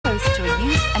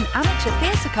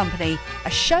Company, a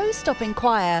show-stopping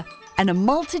choir, and a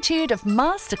multitude of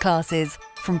masterclasses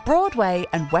from Broadway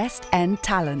and West End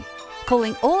talent,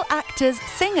 calling all actors,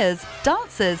 singers,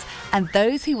 dancers, and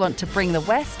those who want to bring the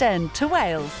West End to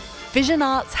Wales. Vision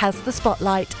Arts has the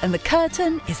spotlight and the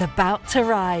curtain is about to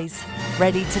rise.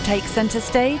 Ready to take centre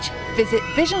stage? Visit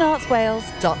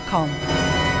visionartswales.com.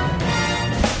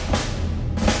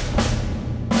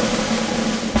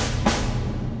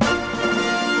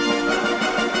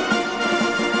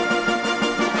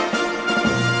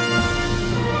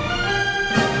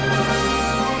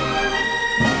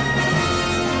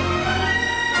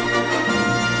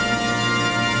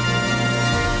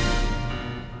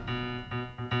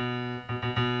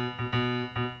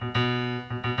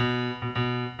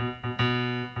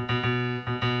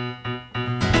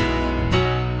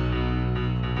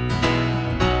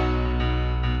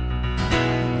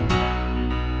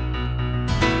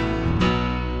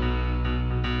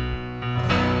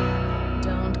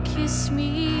 Kiss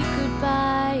me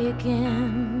goodbye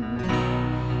again.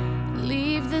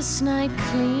 Leave this night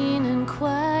clean and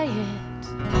quiet.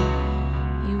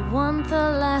 You want the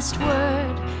last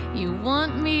word, you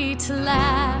want me to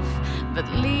laugh, but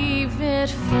leave it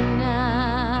for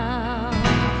now.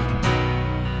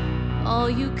 All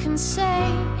you can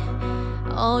say,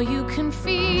 all you can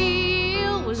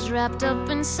feel was wrapped up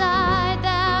inside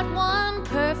that one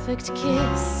perfect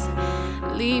kiss.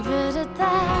 Leave it at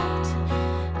that.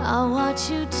 I'll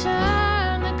watch you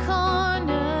turn the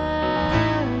corner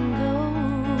and go.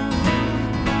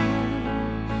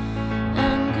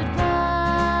 And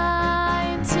goodbye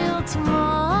until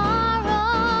tomorrow.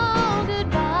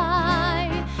 Goodbye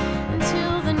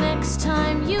until the next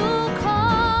time you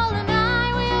call, and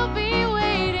I will be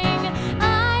waiting.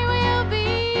 I will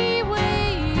be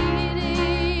waiting.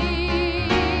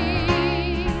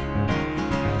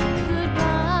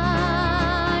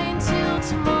 Goodbye until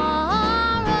tomorrow.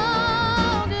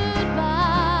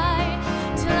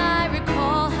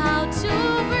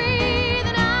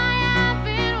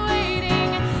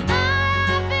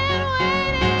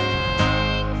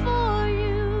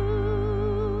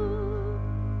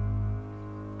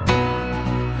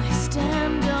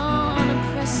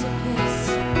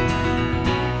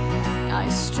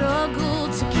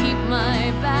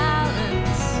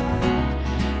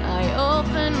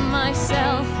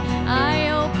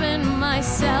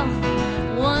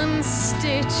 One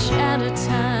stitch at a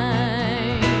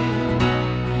time.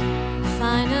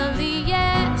 Finally,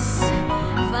 yes,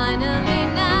 finally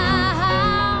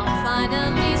now,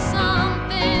 finally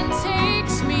something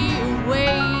takes me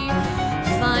away.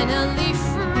 Finally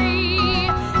free,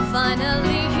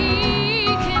 finally he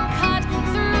can cut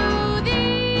through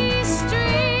these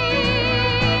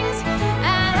strings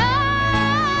and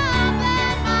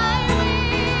open my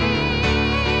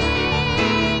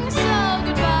wings. So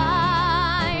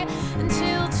goodbye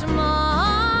until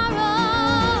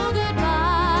tomorrow.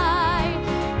 Goodbye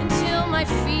until my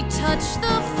feet touch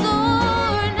the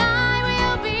floor, and I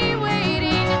will be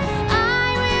waiting. I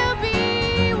will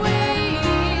be waiting.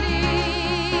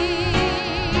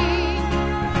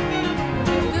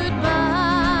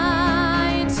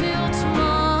 Goodbye until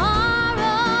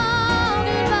tomorrow.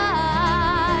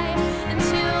 Goodbye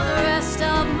until the rest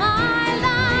of my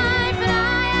life. And I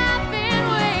have been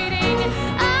waiting.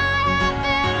 I have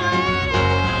been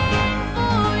waiting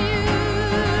for you.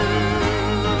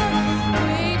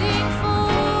 Waiting for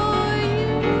you.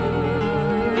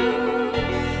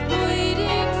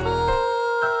 Waiting for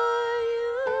you.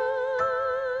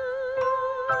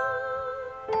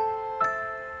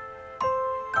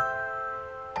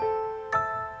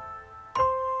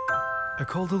 I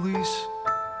called Elise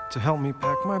to help me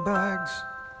pack my bags.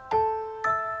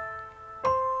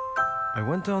 I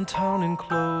went downtown and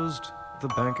closed the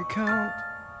bank account.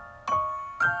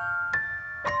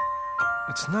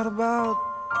 It's not about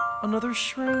another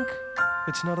shrink.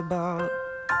 It's not about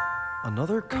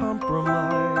another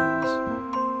compromise.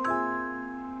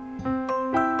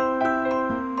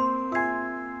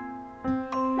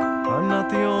 I'm not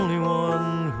the only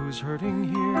one who's hurting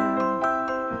here.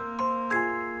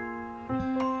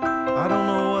 I don't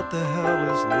know what the hell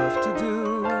is left to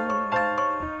do.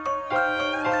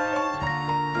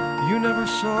 You never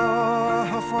saw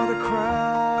how far the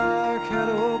crack had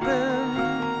opened.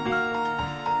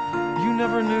 You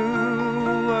never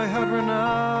knew I had run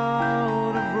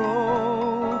out of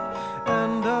rope,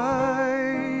 and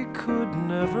I could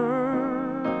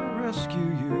never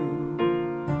rescue you.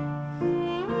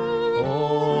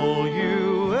 All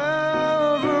you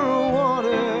ever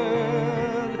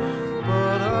wanted,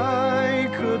 but I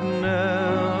could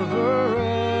never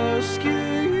rescue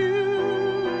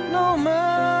you. No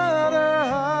matter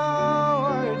how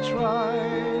I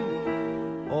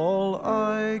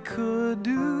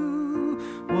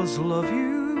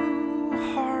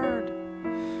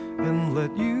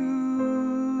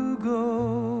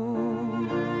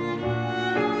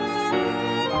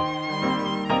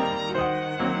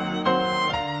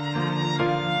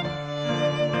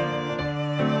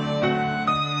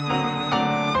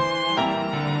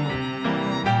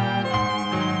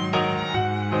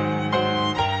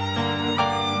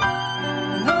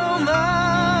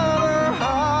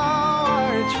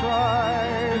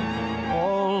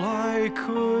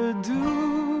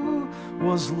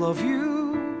love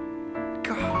you.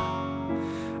 God,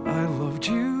 I loved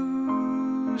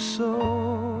you so.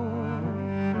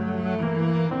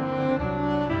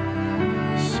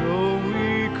 So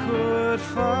we could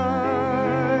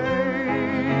fight,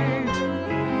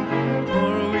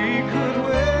 or we could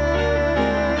wait,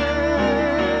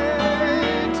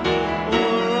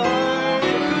 or I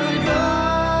could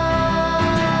Goodbye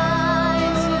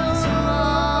till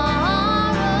tomorrow.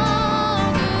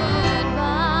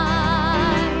 Goodbye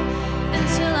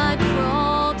until I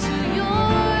crawl to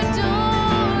your door,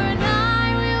 and I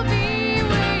will be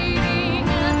waiting.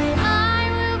 I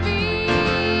will be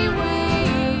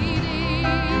waiting.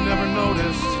 You never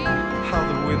noticed how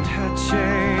the wind had changed.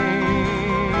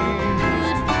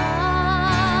 Goodbye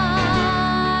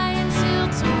until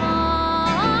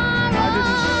tomorrow. I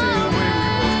didn't see the way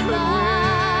we both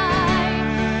could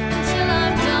wait. Until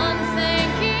I'm done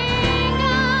thanking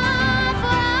God,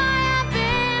 for I have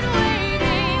been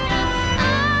waiting. I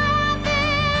have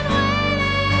been waiting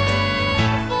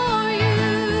for you.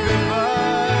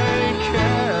 Goodbye,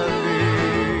 Kathy.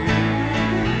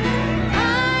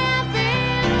 I have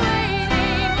been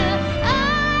waiting. I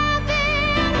have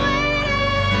been waiting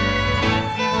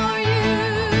for you.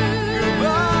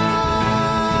 Goodbye.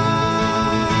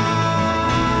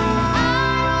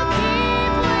 I'll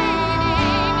keep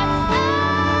waiting. I'll be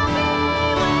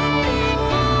waiting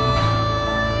for you.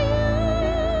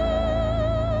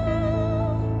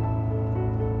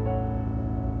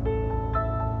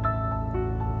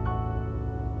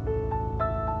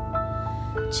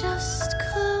 Just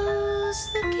close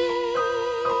the gate.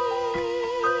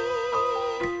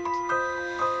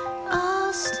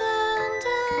 I'll stand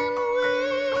and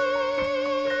wait.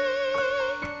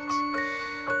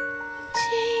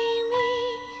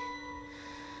 Jamie,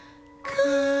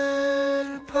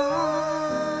 goodbye.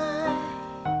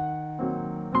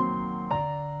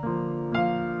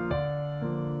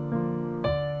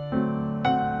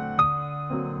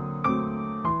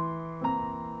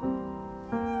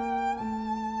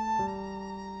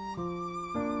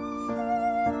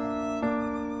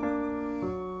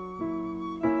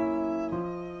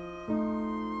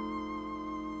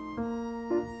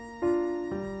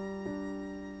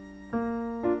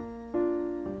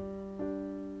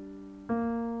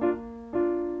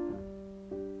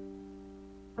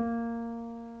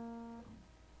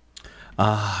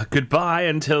 Goodbye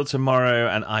until tomorrow,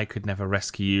 and I could never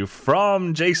rescue you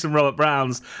from Jason Robert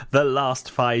Brown's The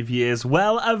Last 5 Years.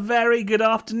 Well, a very good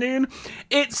afternoon.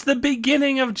 It's the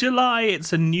beginning of July.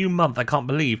 It's a new month. I can't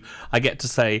believe I get to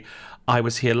say I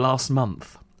was here last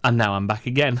month, and now I'm back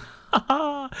again.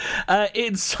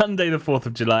 It's Sunday the 4th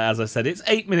of July, as I said. It's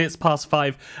 8 minutes past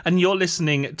 5, and you're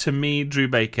listening to me, Drew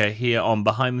Baker, here on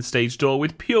Behind the Stage Door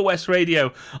with Pure West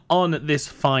Radio on this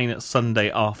fine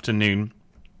Sunday afternoon.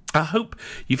 I hope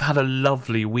you've had a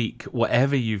lovely week,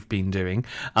 whatever you've been doing.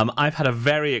 I've had a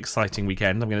very exciting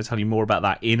weekend. I'm going to tell you more about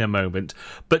that in a moment.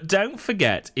 But don't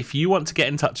forget, if you want to get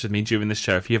in touch with me during the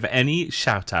show, if you have any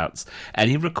shout-outs,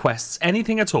 any requests,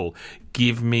 anything at all,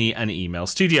 give me an email.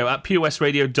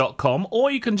 studio@purewestradio.com,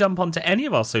 or you can jump onto any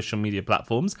of our social media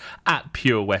platforms at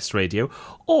Pure West Radio,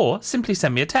 or simply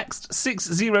send me a text,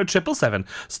 60777,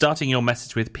 starting your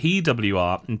message with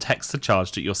PWR, and texts are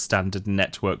charged at your standard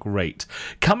network rate.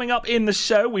 Coming up in the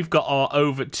show, we've got our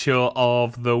overture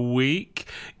of the week,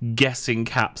 guessing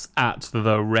caps at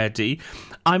the ready.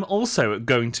 I'm also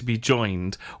going to be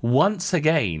joined once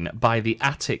again by the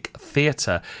Attic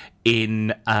Theatre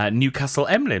in Newcastle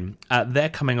Emlyn. They're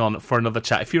coming on for another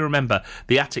chat. If you remember,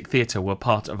 the Attic Theatre were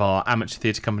part of our Amateur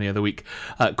Theatre Company of the Week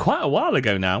quite a while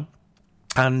ago now.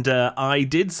 And I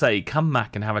did say, come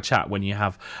back and have a chat when you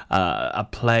have a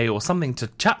play or something to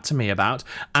chat to me about.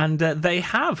 And they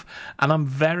have. And I'm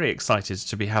very excited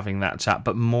to be having that chat.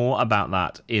 But more about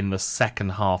that in the second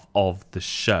half of the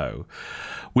show.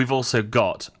 We've also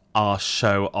got our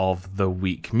show of the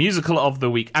week, musical of the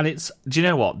week. And it's, do you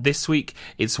know what? This week,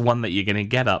 it's one that you're going to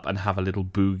get up and have a little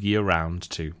boogie around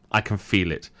to. I can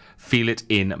feel it. Feel it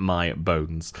in my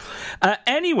bones.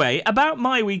 Anyway, about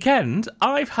my weekend,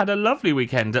 I've had a lovely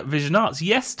weekend at Vision Arts.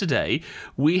 Yesterday,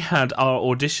 we had our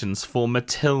auditions for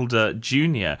Matilda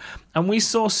Junior, and we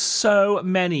saw so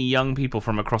many young people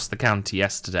from across the county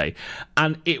yesterday,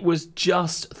 and it was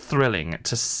just thrilling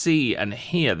to see and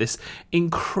hear this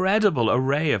incredible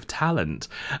array of talent.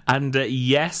 And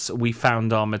yes, we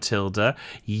found our Matilda.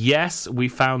 Yes, we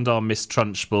found our Miss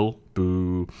Trunchbull.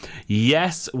 Boo.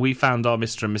 Yes, we found our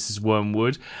Mr. and Mrs.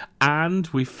 Wormwood, and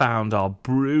we found our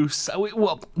Bruce.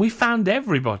 We found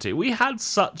everybody. We had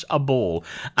such a ball,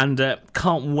 and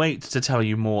can't wait to tell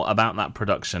you more about that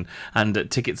production. And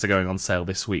tickets are going on sale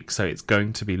this week, so it's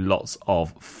going to be lots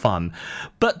of fun.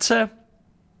 But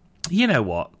you know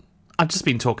what? I've just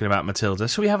been talking about Matilda.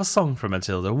 Shall we have a song from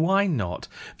Matilda? Why not?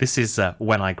 This is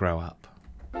When I Grow Up.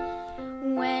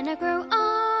 When I grow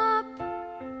up,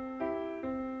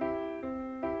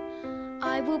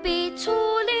 I will be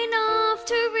tall enough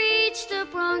to reach the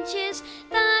branches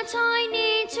that I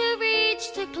need to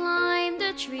reach to climb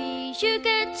the trees you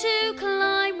get to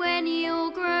climb when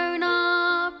you're grown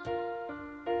up.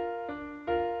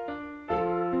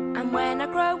 And when I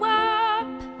grow up,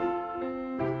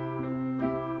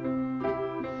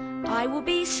 I will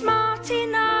be smart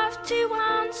enough to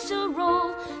answer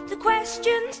all the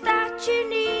questions that you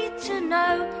need to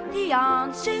know the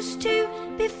answers to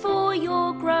before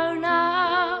you're grown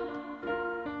up.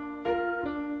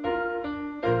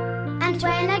 And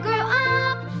when I grow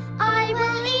up, I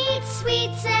will eat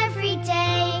sweets every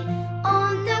day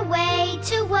on the way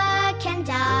to work, and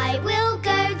I will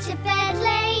go to bed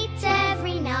late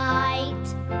every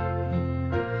night.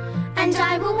 And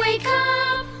I will wake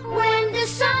up when the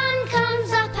sun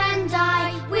comes up, and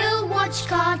I will watch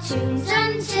cartoons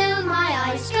until my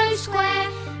eyes go square,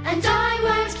 and I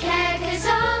won't care 'cause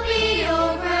I'll be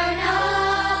all grown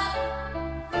up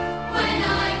when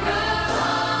I grow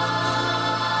up.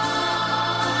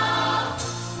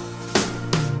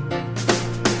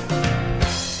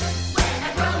 When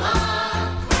I grow up,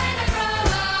 when I grow up, when I grow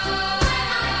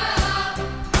up,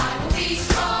 I will be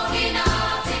strong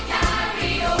enough to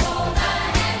carry all the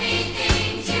heavy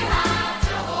things you have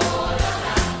to haul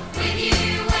around with you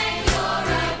when you're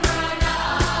a grown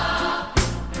up.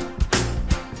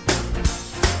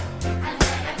 And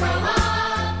when I grow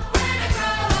up, when I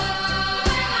grow up, when I grow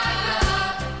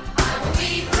up, I will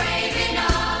be brave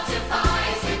enough to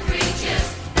fight the creatures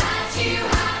that you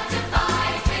have to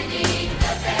fight beneath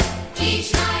the bed each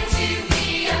night to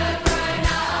be a grown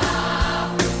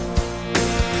up.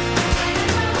 When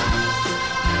I grow up,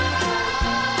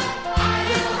 I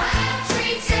will have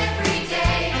treats every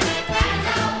day, and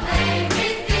I'll play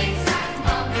with things that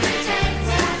Mum pretends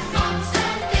that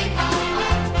monsters think are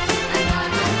hot. And I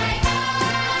will wake up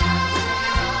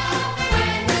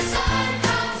when the sun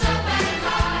comes up, and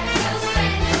I will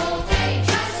spend all day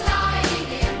just lying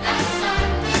in the sun.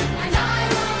 And I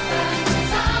won't burn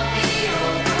 'cause I'll be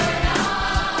all grown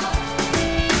up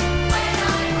when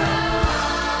I grow up.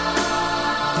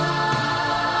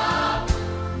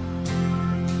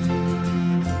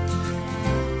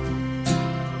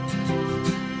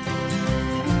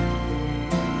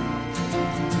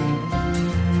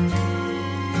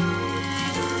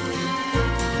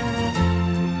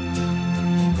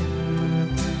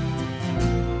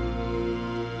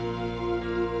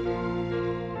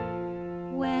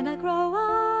 When I grow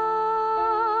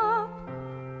up,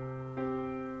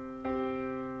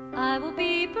 I will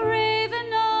be brave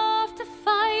enough to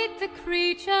fight the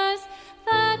creatures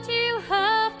that you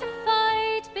have to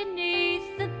fight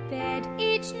beneath the bed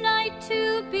each night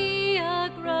to be a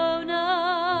grown up.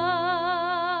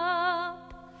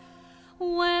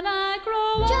 When I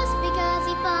grow up, Just because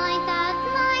you find that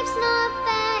life's not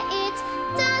fair, it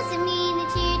doesn't mean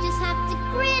that you just have to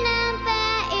grin and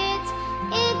bear it.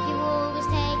 If you always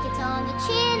take it on the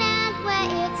chin and wear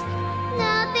it,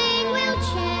 nothing will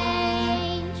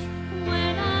change.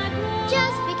 when I grow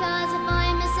Just because I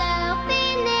find myself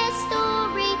in this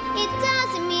story, it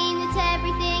doesn't mean that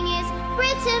everything is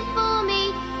written for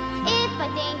me. If I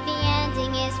think the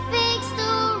ending is fixed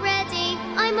already,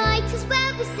 I might as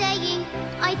well be saying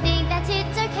I think that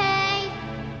it's okay,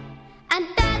 and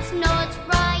that's not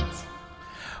right.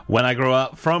 When I Grow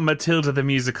Up from Matilda the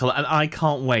Musical, and I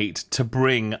can't wait to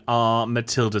bring our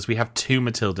Matildas. We have two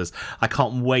Matildas. I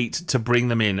can't wait to bring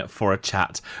them in for a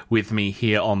chat with me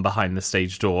here on Behind the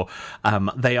Stage Door.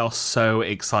 They are so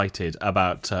excited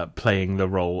about playing the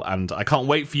role, and I can't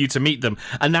wait for you to meet them.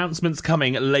 Announcements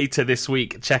coming later this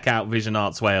week. Check out Vision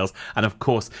Arts Wales, and of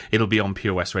course it'll be on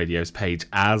Pure West Radio's page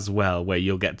as well, where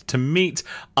you'll get to meet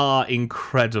our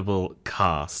incredible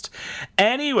cast.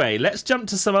 Anyway, let's jump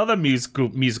to some other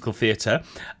musical theatre.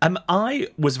 I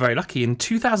was very lucky. In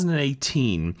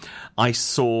 2018, I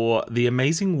saw The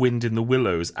Amazing Wind in the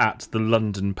Willows at the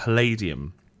London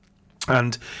Palladium.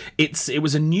 And it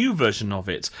was a new version of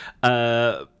it.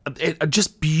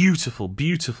 just beautiful,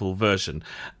 beautiful version,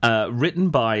 written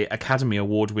by Academy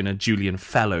Award winner Julian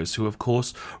Fellowes, who of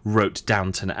course wrote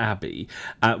Downton Abbey,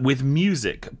 with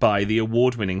music by the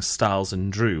award-winning Styles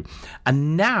and Drew.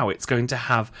 And now it's going to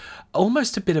have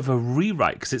almost a bit of a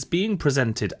rewrite, because it's being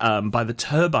presented by the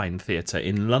Turbine Theatre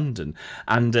in London,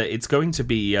 and it's going to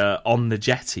be on the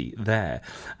Jetty there.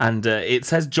 And it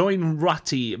says, join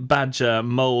Ratty, Badger,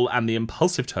 Mole and the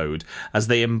Impulsive Toad as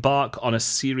they embark on a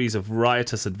series of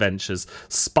riotous adventures,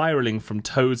 spiralling from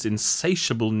Toad's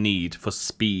insatiable need for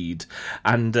speed.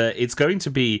 And it's going to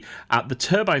be at the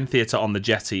Turbine Theatre on the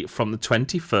Jetty from the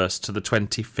 21st to the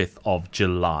 25th of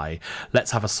July.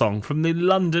 Let's have a song from the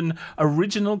London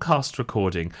original cast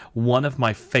recording, one of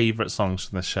my favourite songs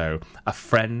from the show, A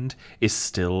Friend is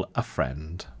Still a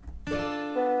Friend.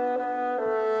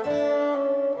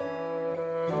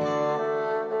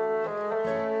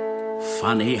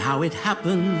 Funny how it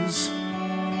happens,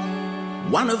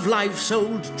 one of life's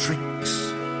old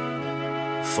tricks.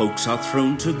 Folks are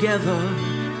thrown together,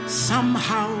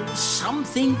 somehow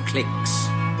something clicks.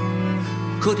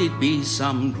 Could it be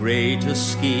some greater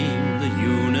scheme the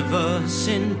universe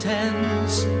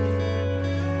intends?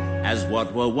 As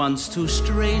what were once two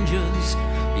strangers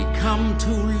become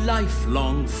two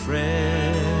lifelong friends.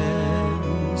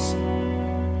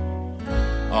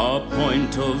 A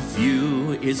point of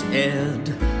view is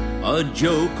aired, a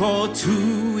joke or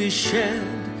two is shared.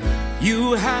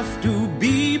 You have to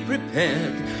be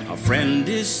prepared, a friend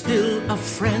is still a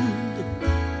friend.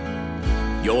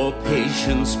 Your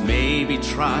patience may be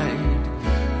tried,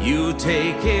 you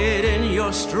take it in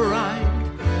your stride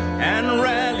and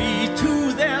rally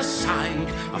to their side.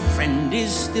 A friend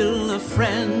is still a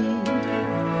friend.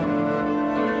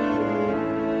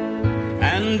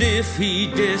 And if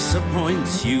he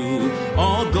disappoints you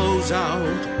or goes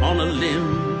out on a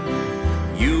limb,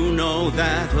 you know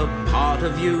that a part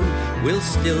of you will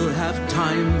still have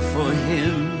time for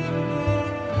him.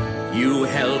 You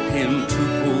help him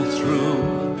to pull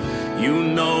through. You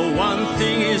know one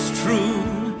thing is true,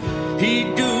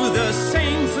 he'd do the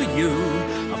same for you.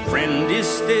 A friend is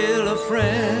still a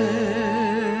friend.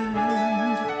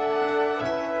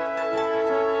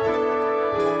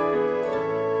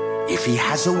 If he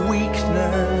has a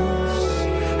weakness,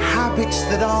 habits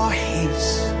that are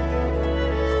his,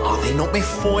 are they not mere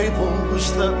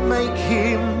foibles that make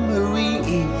him who he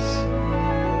is?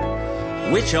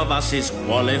 Which of us is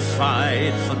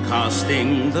qualified for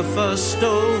casting the first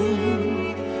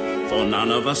stone? For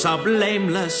none of us are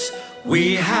blameless,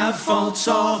 we have faults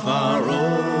of our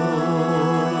own.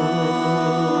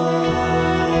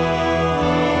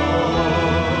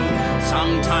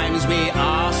 Sometimes we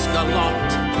ask a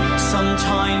lot,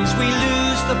 sometimes we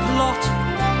lose the plot.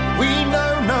 We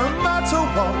know no matter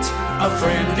what, a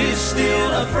friend is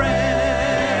still a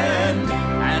friend.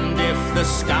 And if the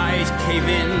skies cave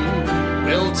in,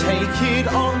 we'll take it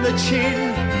on the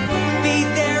chin. Be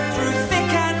there through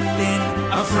thick and thin.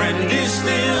 A friend is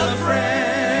still a friend.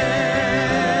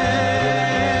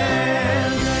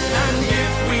 And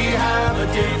if we have a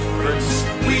difference,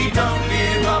 we don't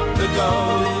give up the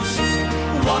ghost.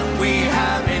 What we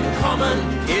have in common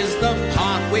is the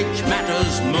part which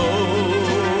matters most.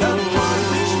 The part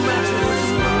which matters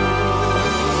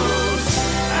most.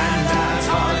 And as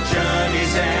our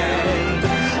journeys end,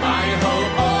 I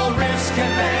hope all rifts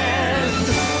can mend.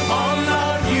 On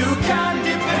love you can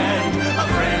depend. A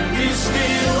friend is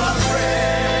still a friend.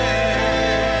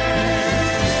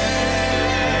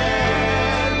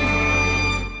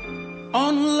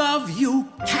 On love you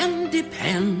can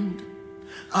depend.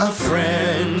 A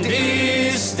friend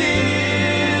is still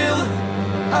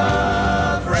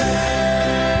a friend.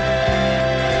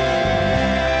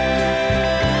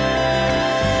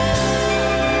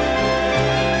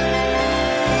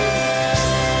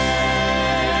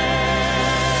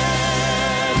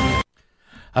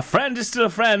 A Friend is Still a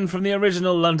Friend from the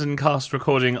original London cast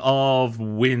recording of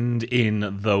Wind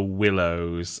in the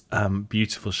Willows.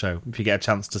 Beautiful show, if you get a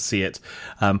chance to see it.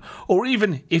 Or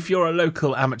even if you're a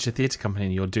local amateur theatre company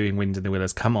and you're doing Wind in the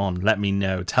Willows, come on, let me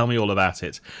know. Tell me all about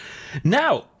it.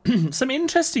 Now, some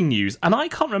interesting news, and I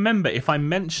can't remember if I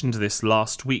mentioned this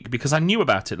last week, because I knew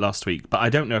about it last week, but I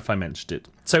don't know if I mentioned it.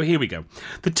 So here we go.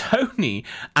 The Tony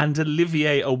and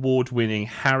Olivier award-winning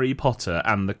Harry Potter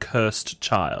and the Cursed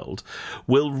Child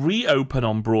will reopen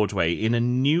on Broadway in a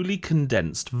newly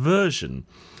condensed version.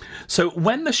 So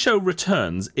when the show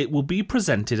returns, it will be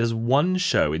presented as one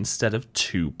show instead of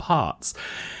two parts.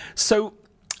 So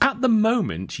at the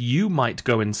moment, you might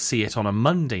go and see it on a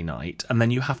Monday night, and then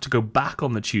you have to go back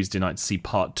on the Tuesday night to see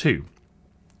part two.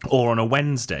 or on a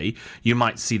Wednesday, you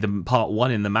might see the part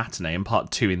 1 in the matinee and part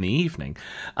 2 in the evening.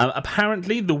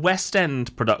 Apparently, the West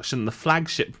End production, the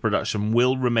flagship production,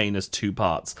 will remain as 2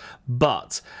 parts,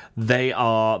 but the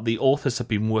authors have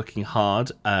been working hard.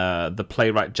 The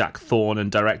playwright Jack Thorne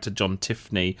and director John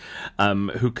Tiffany,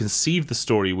 who conceived the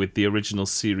story with the original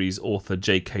series author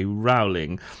J.K.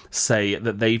 Rowling, say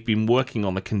that they've been working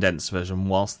on the condensed version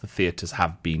whilst the theatres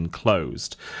have been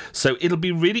closed. So it'll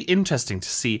be really interesting to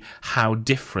see how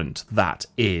different that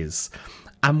is.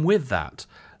 And with that,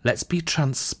 let's be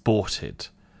transported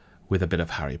with a bit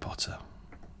of Harry Potter.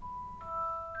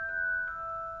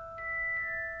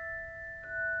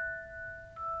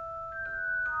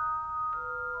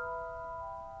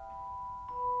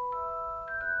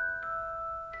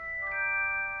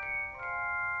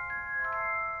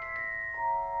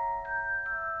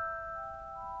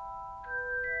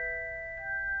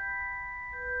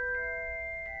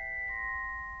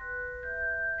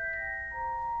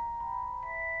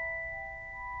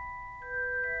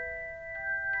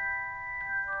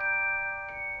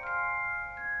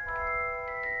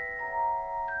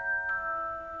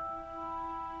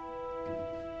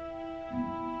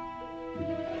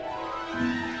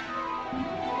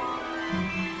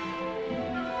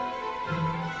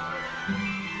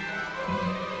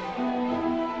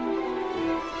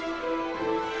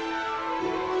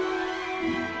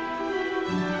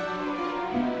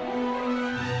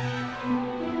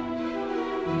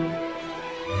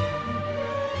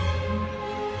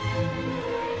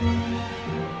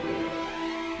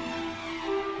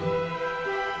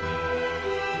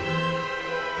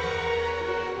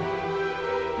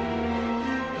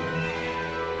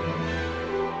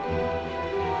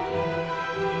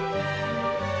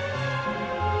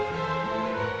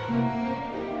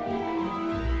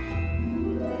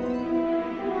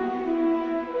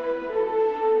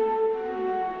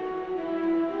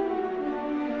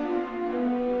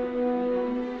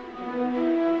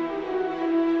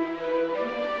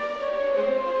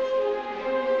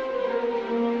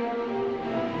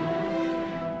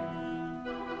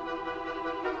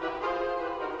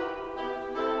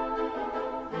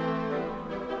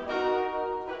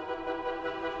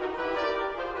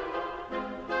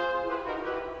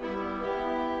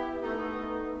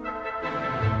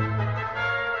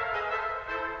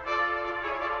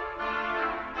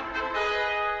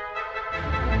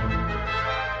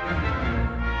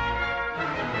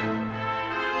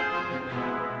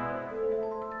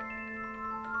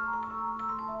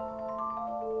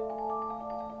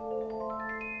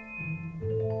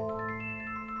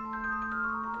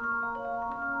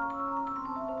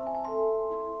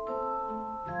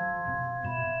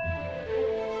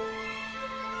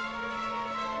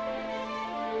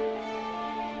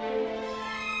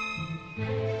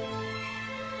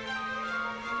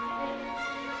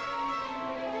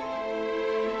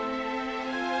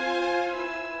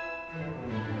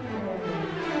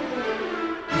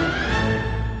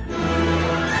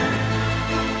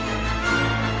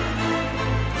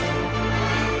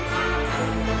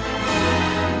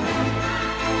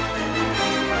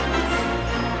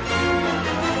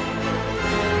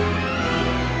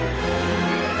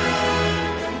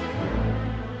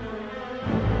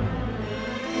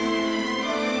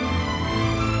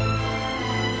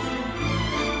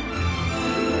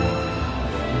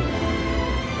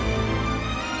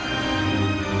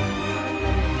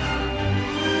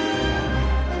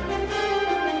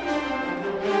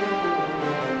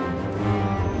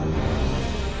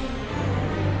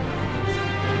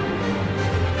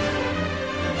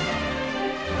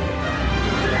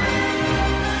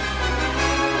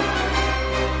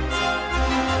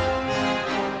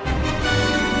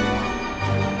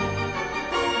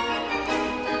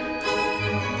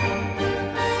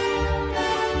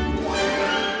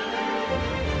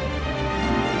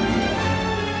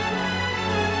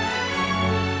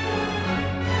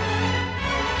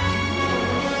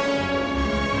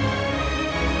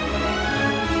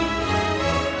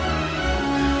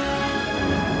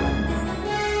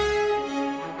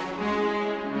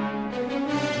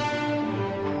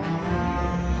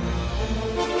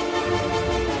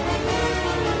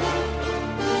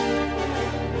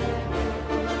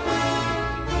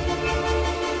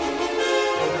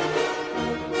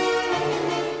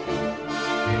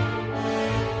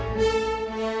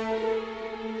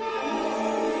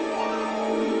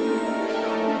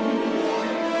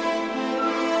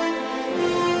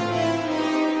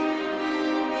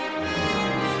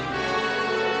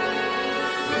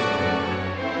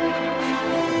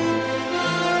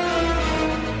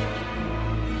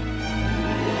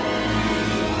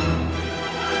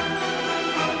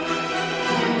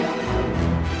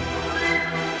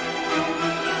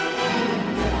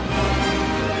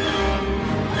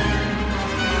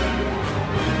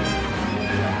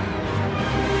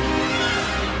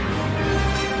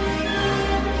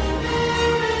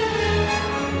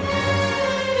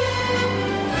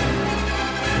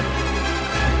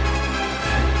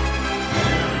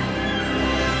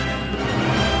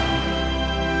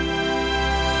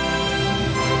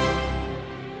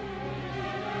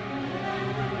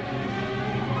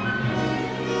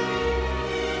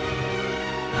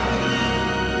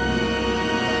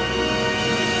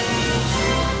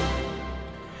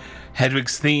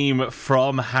 Hedwig's theme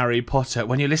from Harry Potter.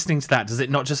 When you're listening to that, does it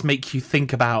not just make you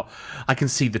think about, I can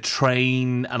see the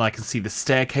train and I can see the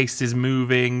staircases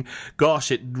moving? Gosh,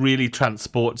 it really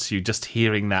transports you just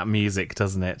hearing that music,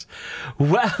 doesn't it?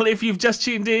 Well, if you've just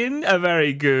tuned in, a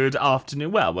very good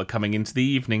afternoon. Well, we're coming into the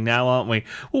evening now, aren't we?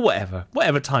 Well,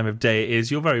 whatever time of day it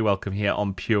is, you're very welcome here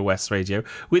on Pure West Radio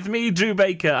with me, Drew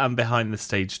Baker, and behind the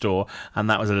stage door. And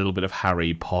that was a little bit of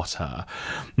Harry Potter.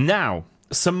 Now,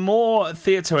 some more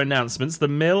theatre announcements. The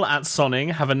Mill at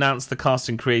Sonning have announced the cast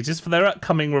and creators for their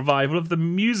upcoming revival of the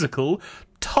musical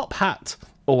Top Hat.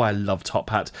 Oh, I love Top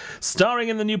Hat. Starring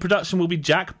in the new production will be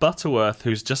Jack Butterworth,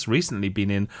 who's just recently been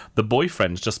in The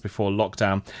Boyfriend just before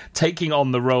lockdown, taking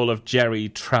on the role of Jerry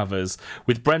Travers,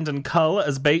 with Brendan Cull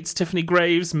as Bates, Tiffany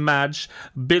Graves, Madge,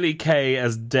 Billy Kay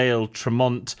as Dale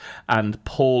Tremont, and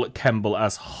Paul Kemble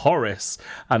as Horace,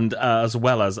 and as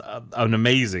well as an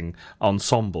amazing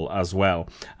ensemble as well.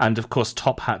 And of course,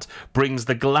 Top Hat brings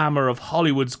the glamour of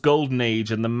Hollywood's golden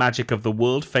age and the magic of the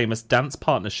world-famous dance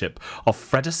partnership of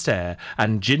Fred Astaire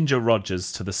and Ginger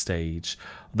Rogers to the stage.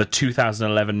 The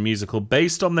 2011 musical,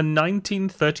 based on the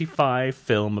 1935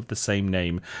 film of the same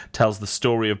name, tells the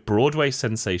story of Broadway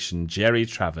sensation Jerry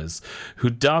Travers, who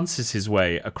dances his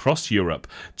way across Europe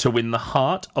to win the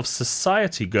heart of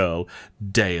society girl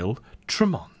Dale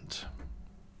Tremont.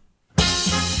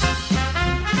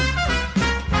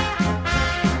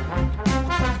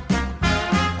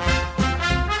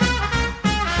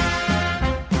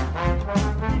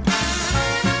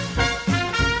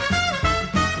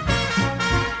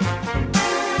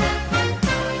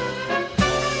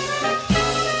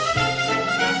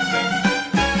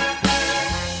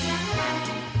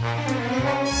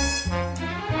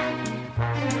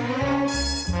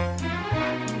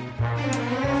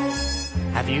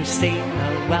 Have you seen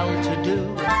the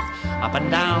well-to-do up and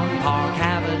down Park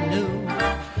Avenue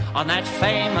on that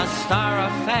famous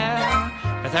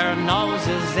thoroughfare with their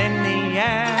noses in the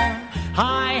air?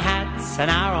 High hats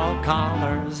and arrow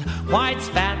collars, white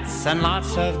spats and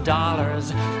lots of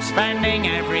dollars, spending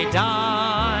every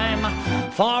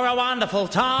dime for a wonderful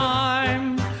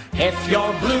time. If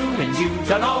you're blue and you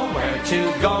don't know where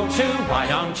to go to, why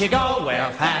don't you go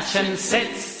where fashion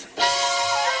sits?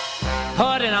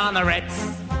 Put it on the Ritz.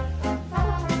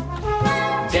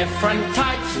 Different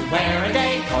types who wear a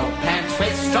day coat, pants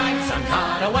with stripes on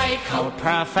cutaway coat,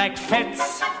 perfect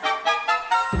fits.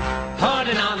 Put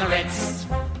it on the Ritz.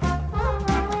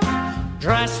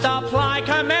 Dressed up like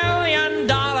 $1 million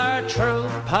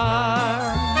trooper,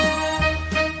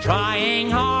 trying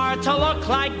hard to look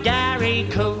like Gary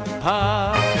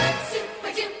Cooper.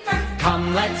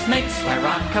 Come, let's mix where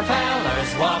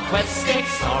Rockefellers walk with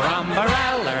sticks or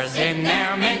umbrellas in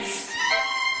their midst.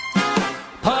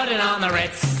 Put it on the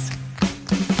Ritz.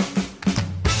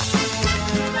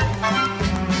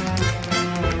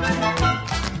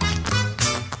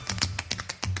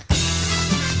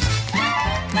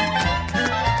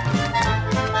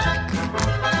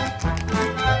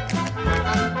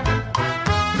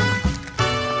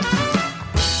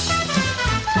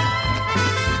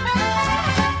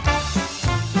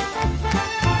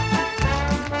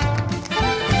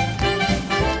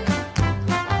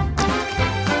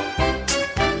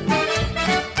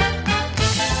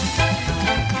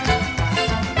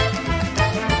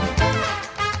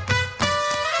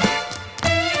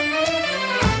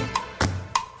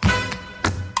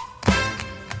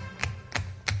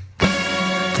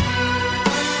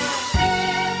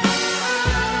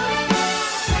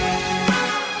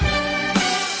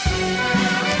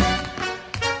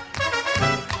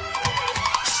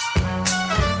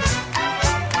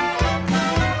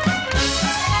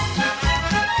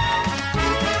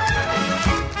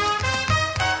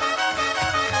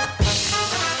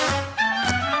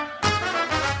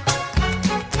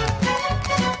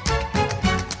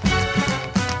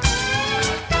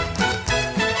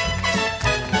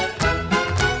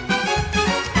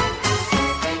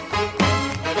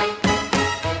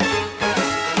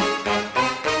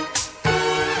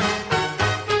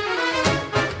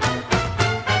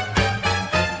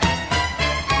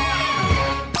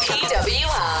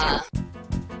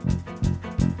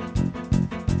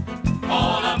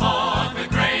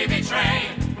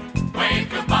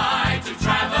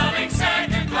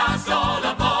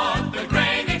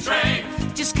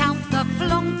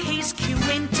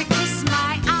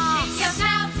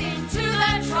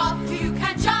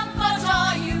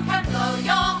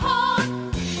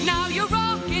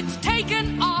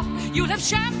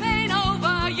 Champagne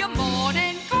over your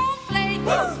morning cornflakes.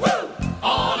 Woo, woo.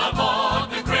 All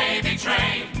aboard the gravy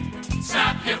train.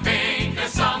 Snap your fingers,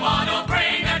 someone will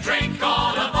bring a drink.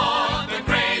 All aboard the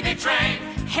gravy train.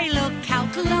 Hey, look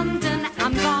out, London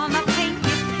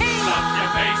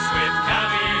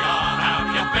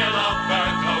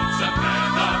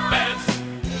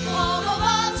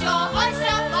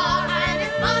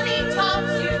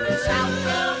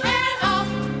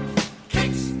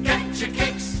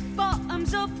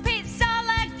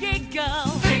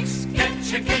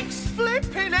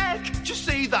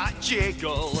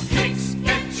jiggle. Kicks,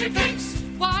 get your kicks.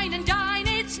 Wine and dine,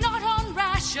 it's not on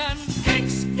ration.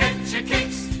 Kicks, get your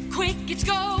kicks. Quick, it's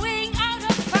going out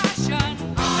of fashion.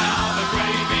 Now the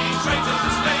gravy train to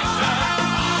the station.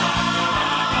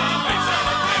 Big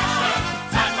celebration.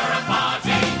 Time for a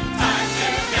party. Time to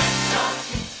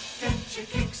get your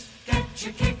kicks. Get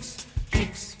your kicks.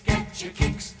 Kicks, get your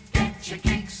kicks. Get your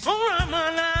kicks. All right, my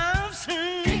loves.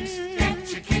 Kicks,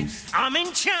 get your kicks. I'm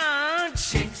in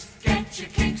charge. Kicks, get your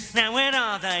kicks. Now, where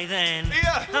are they then?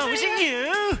 Yeah. Oh, is it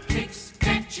you? Kicks,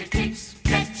 get your kicks.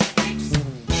 Get your kicks.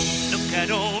 Look at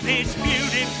all this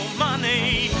beautiful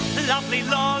money. Lovely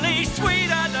lolly,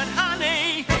 sweeter than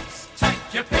honey. Kicks,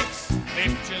 take your picks.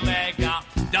 Lift your leg up,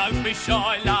 don't be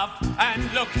shy, love,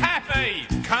 and look happy.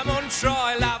 Come on,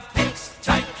 try, love. Picks,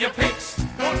 take your picks.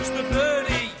 Watch the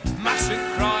birdie.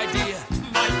 Mustn't cry, dear.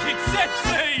 Make it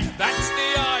sexy. That's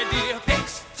the idea.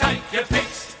 Picks, take your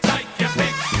picks. Take your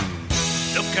picks.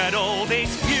 Look at all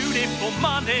this beautiful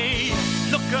money.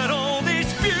 Look at all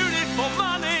this beautiful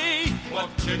money. What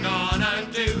you gonna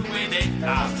do with it,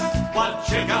 love? What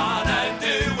you gonna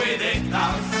do with it,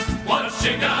 love? What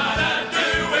you gonna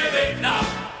do with it, love?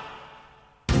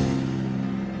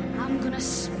 I'm gonna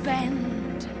spend.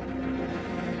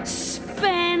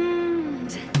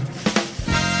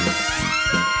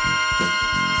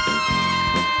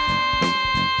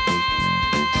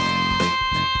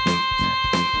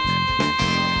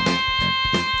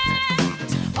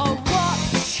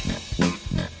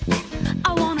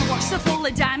 So full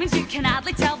of diamonds you can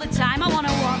hardly tell the time. I want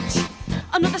to watch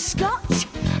another scotch,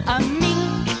 a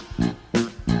mink.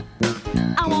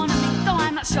 I want a mink, though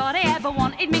I'm not sure I ever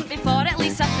wanted mink before. At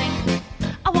least I think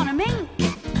I want a mink.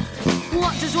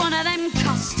 What does one of them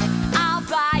cost? I'll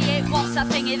buy it. What's that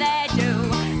thingy they do?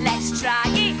 Let's try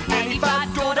it. Any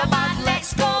bad, good or bad,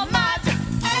 let's go mad.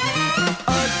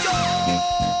 A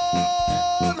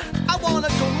gun! I want a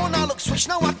gun, one I look switch.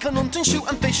 Now I can hunt and shoot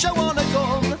and fish. I want a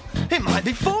gun. It might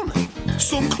be fun.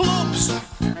 Some clubs.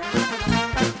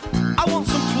 I want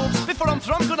some clubs. Before I'm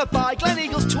through, I'm gonna buy Glen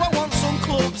Eagles too. I want some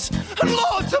clubs and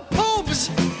loads of pubs.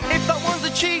 If that one's a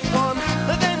cheap one,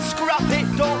 then scrap it.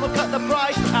 Don't look at the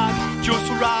price tag.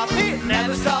 Just wrap it.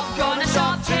 Never stop, gonna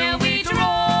shop till we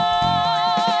draw.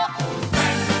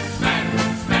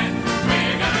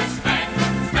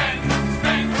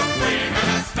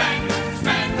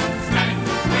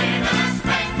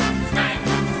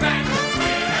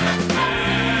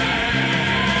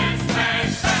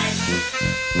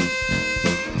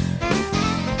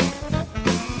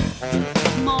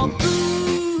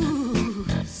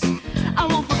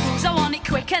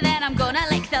 Quicker than I'm gonna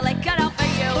lick the liquor off of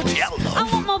you. I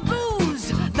want more booze,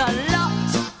 the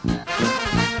lot.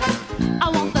 I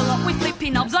want the lot with flippy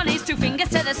knobs on his 2 fingers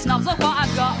to the snobs. Look what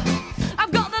I've got.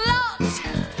 I've got the lot.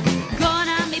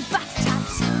 Gonna have me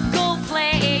bathtubs, gold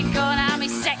plated. Gonna have me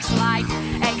sex life,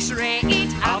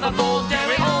 X-rated. Have a ball, do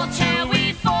it all till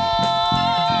we fall.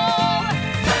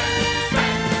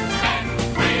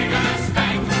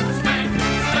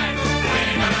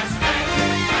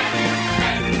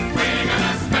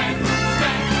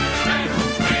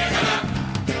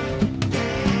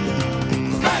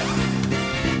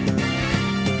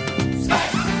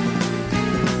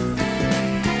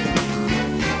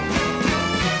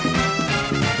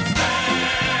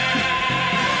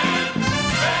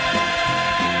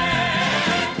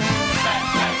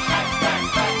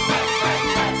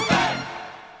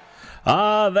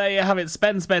 There you have it.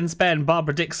 Spend, spend, spend.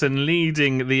 Barbara Dixon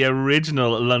leading the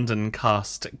original London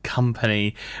cast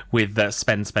company with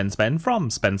Spend, Spend, Spend from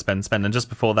Spend, Spend, Spend. And just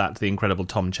before that, the incredible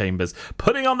Tom Chambers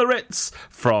putting on the Ritz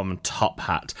from Top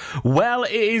Hat. Well,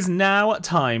 it is now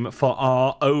time for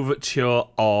our overture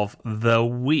of the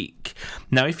week.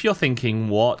 Now, if you're thinking,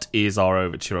 what is our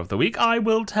overture of the week? I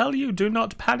will tell you. Do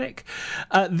not panic.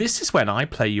 This is when I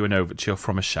play you an overture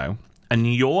from a show.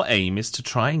 And your aim is to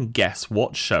try and guess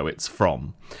what show it's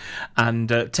from. And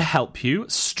to help you,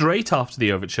 straight after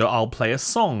the overture, I'll play a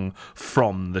song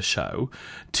from the show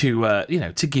to,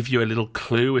 to give you a little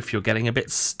clue if you're getting a bit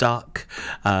stuck.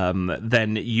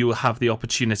 Then you have the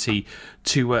opportunity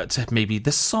to maybe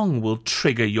the song will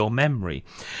trigger your memory.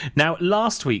 Now,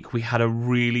 last week we had a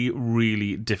really,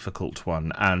 really difficult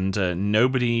one, and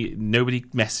nobody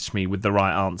messaged me with the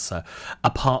right answer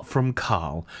apart from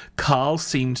Carl. Carl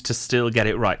seemed to still get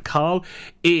it right. Carl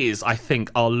is, I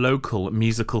think, our local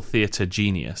musical theatre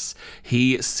genius.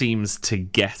 He seems to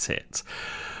get it.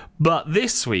 But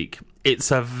this week,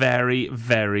 it's a very,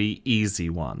 very easy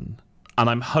one. And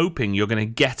I'm hoping you're going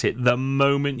to get it the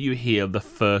moment you hear the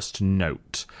first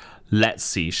note. Let's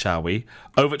see, shall we?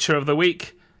 Overture of the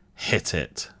week, hit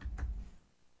it.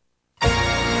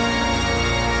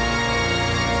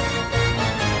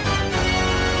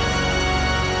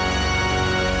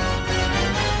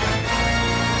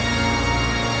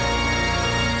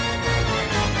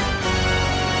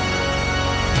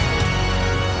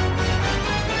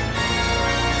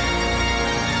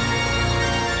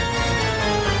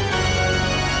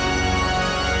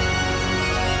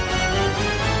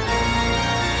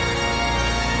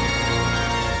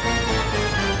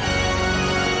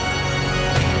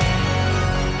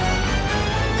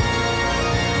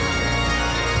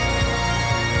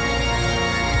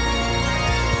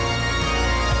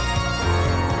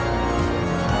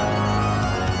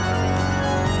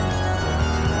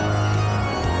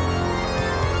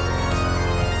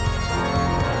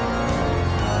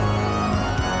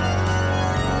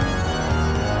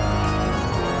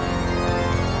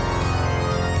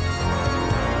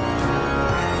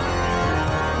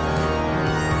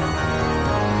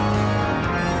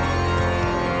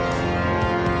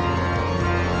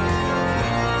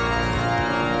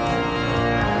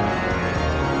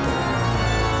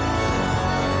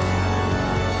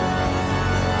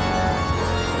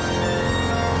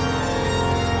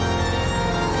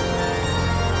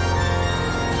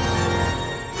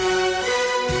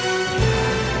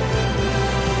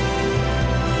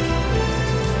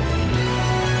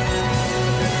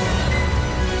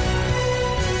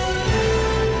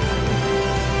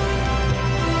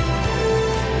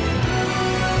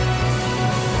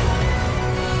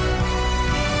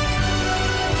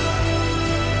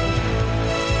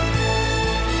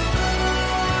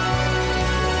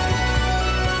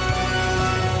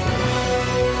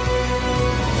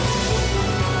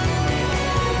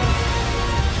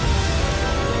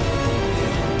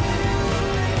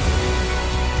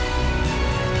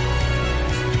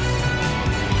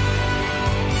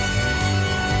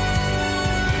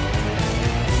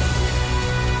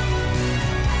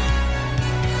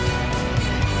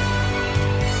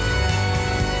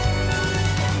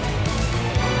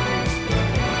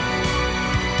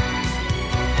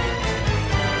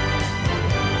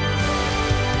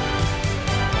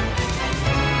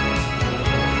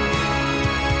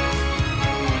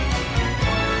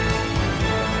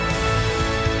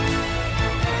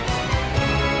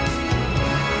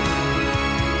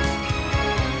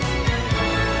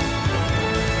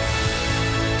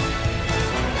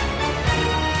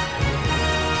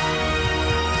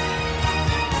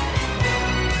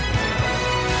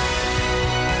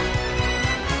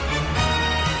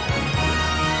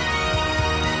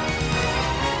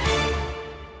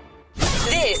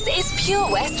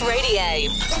 Pure West Radio.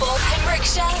 For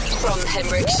Pembrokeshire, from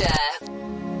Pembrokeshire.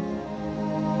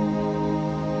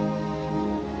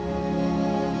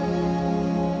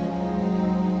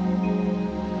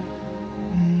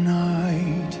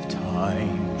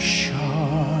 Nighttime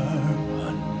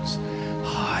sharpens,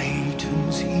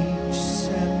 heightens each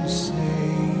sensation.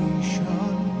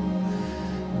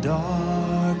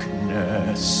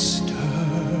 Darkness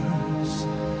stirs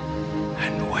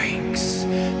and wakes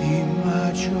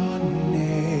imagination.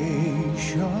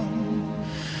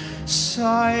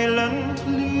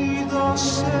 Silently the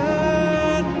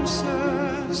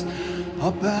senses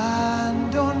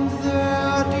abandon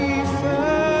their defenses.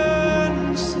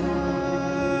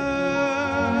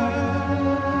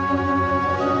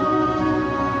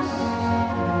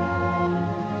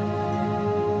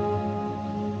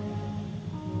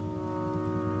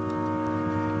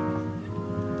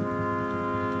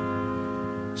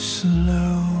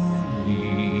 Slowly,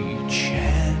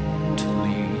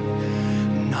 gently,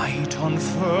 night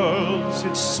unfurls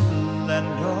its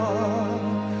splendor.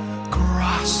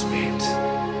 Grasp it,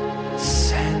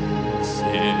 sense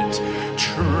it,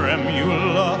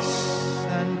 tremulous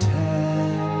and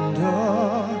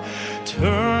tender.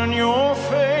 Turn your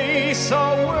face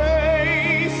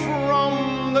away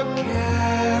from the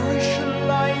garish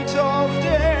light of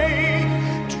day.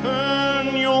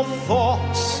 Turn your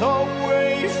thoughts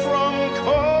away from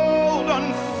cold,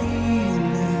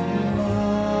 unfeeling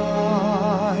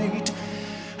light,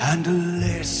 and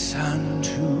listen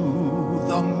to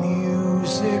the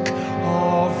music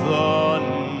of the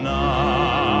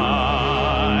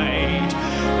night.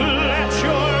 Let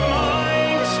your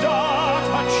mind start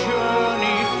a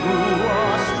journey through a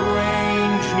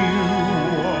strange new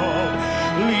world.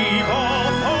 Leave all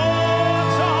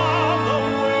thoughts of the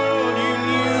world you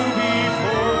knew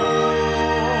before.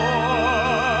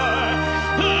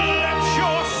 Let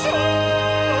your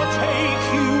soul take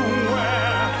you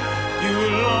where you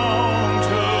long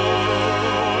to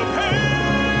be.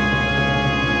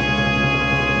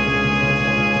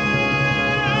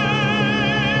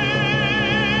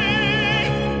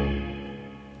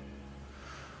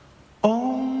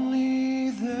 Only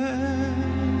then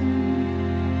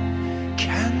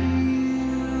can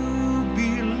you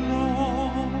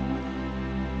belong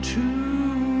to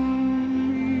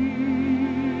me.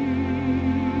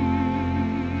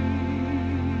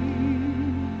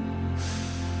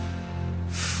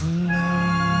 Floating,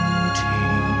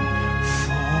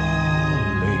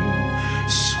 falling,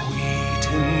 sweet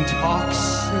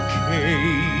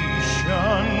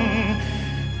intoxication.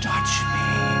 Touch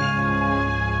me,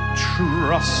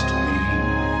 trust me,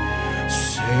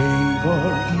 savor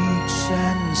each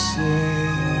sensation.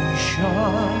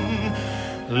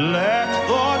 Let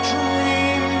the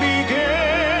dream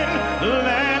begin.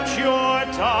 Let your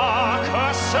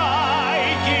darker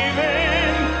side give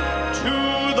in to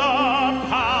the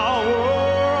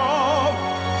power of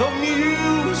the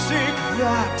music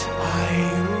that I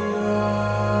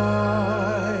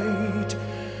write.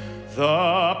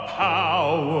 The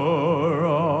power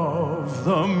of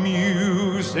the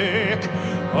music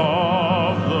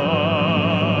of the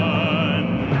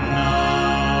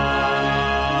night.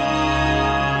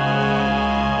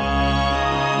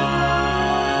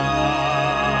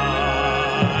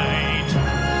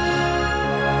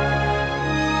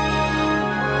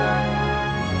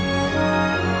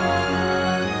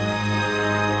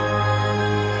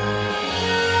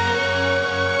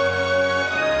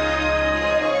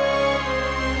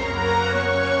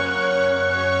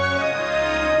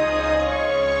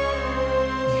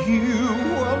 You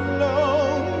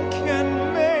alone can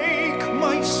make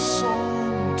my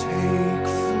song take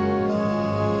flight.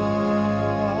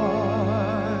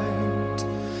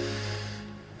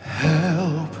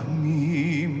 Help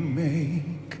me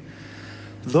make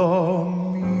the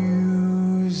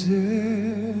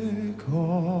music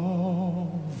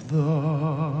of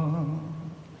the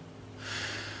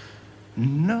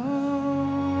night.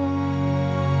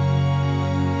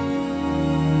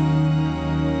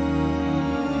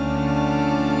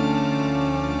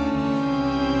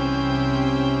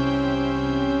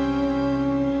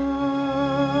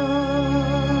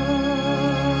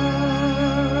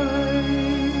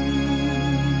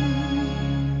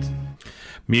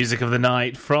 Music of the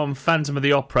Night from Phantom of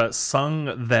the Opera,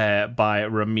 sung there by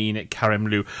Ramin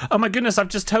Karimloo. Oh my goodness, I've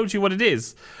just told you what it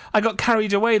is. I got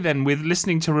carried away then with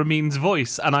listening to Ramin's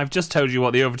voice, and I've just told you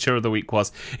what the overture of the week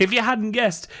was. If you hadn't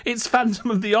guessed, it's Phantom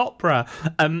of the Opera.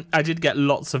 I did get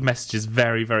lots of messages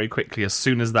very, very quickly as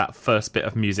soon as that first bit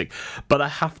of music. But I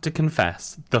have to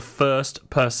confess, the first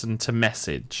person to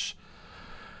message...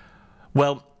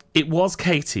 Well, It was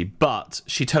Katie, but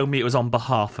she told me it was on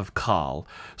behalf of Carl.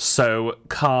 So,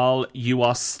 Carl, you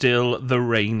are still the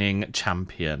reigning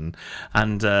champion.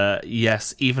 And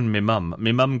yes, even my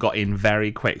mum got in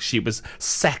very quick. She was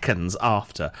seconds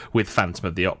after with Phantom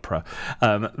of the Opera.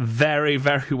 Very,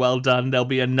 very well done. There'll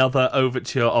be another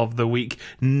Overture of the Week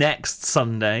next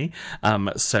Sunday.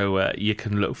 So you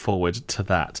can look forward to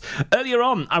that. Earlier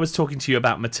on, I was talking to you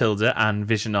about Matilda and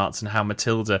Vision Arts and how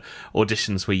Matilda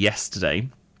auditions were yesterday.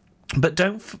 But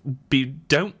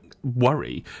don't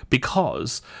worry,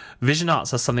 because Vision Arts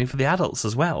has something for the adults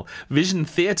as well. Vision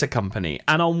Theatre Company.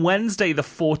 And on Wednesday, the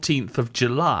 14th of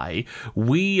July,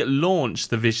 we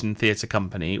launched the Vision Theatre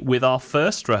Company with our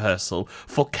first rehearsal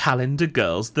for Calendar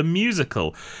Girls, the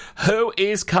musical. Who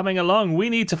is coming along? We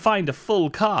need to find a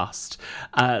full cast.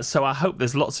 So I hope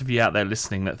there's lots of you out there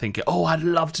listening that think, oh, I'd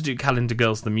love to do Calendar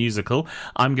Girls, the musical.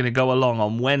 I'm going to go along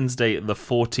on Wednesday, the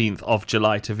 14th of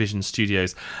July to Vision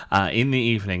Studios in the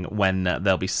evening when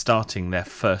they'll be starting their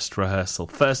first rehearsal,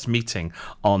 first meeting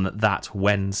on that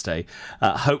Wednesday.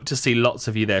 Hope to see lots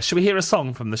of you there. Shall we hear a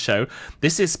song from the show?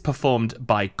 This is performed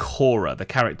by Cora, the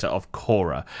character of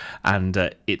Cora,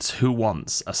 and it's Who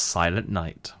Wants a Silent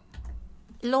Night.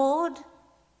 Lord,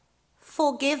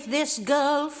 forgive this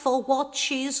girl for what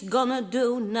she's gonna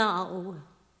do now.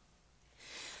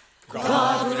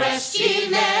 God rest ye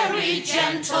merry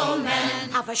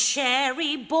gentlemen. Have a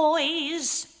sherry,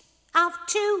 boys. Have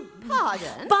two.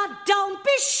 Pardon? But don't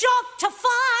be shocked to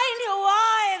find your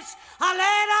wives are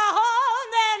later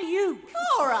on than you.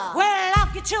 Cora! We'll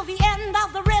love you till the end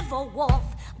of the river wharf.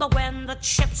 But when the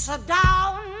chips are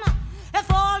down, if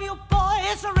all you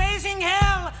boys are raising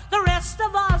hell, the rest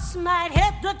of us might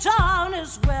hit the town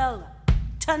as well.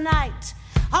 Tonight,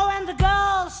 when the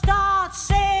girls start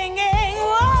singing,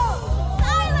 whoa!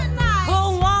 Silent night!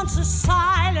 Who wants a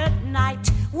silent night?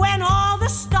 When all the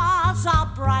stars are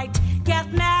bright,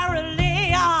 get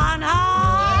merrily on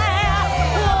high.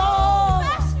 Oh,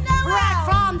 right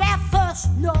from their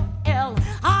first Noel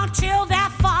until their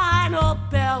final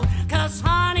bell. 'Cause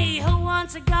honey, who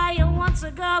wants a guy, who wants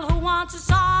a girl, who wants a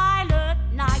silent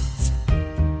night?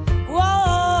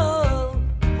 Whoa,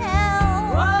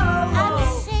 hell, whoa,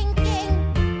 I'm sinking.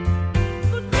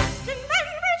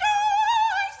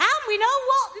 And we know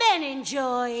what men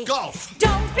enjoy. Golf.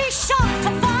 Don't be shocked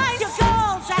to find your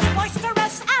girls as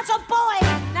boisterous as a boy.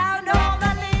 Now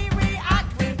normally we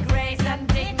act with grace and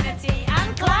dignity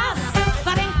and class.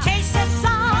 But in cases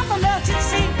of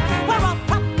emergency, we're a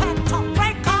puppet to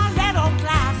break our little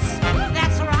glass.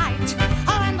 That's right.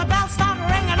 When the bells start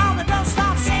ringing, all the girls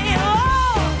start singing.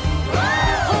 Oh,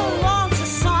 who wants a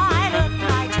silent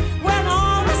night when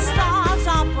all the stars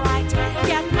are bright?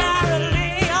 Get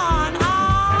merrily on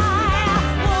high.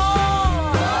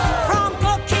 Oh, from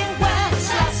cooking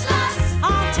Wenceslas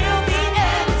until the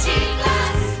empty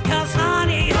glass. 'Cause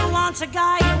honey, who wants a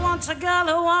guy, who wants a girl,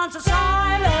 who wants a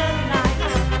silent night?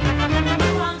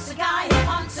 Who wants a guy, who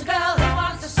wants a girl, who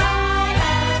wants a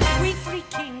silent? We three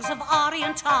kings of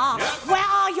Orient are. Where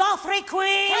are your three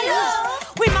queens? Hello.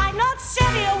 We might not sit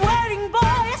here wearing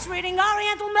boys reading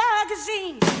Oriental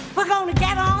magazines. We're gonna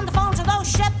get on the phone to those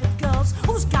shepherd girls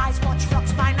whose guys watch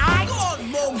flocks by night. Go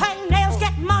on, Mum. Hang nails,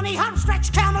 get money,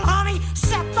 stretch camel honey,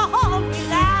 set the holy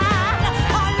land.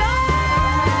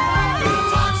 Who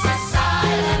wants a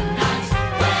silent night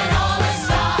when all the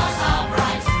stars are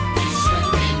bright? We should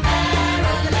be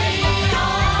merrily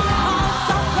on.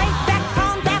 So way back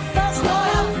from their first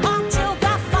Noel until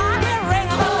their final ring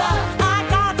of the bell. I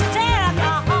got to tell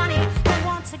you, honey, who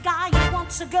wants a guy, who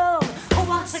wants a girl, who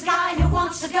wants a guy, who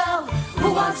wants a girl, who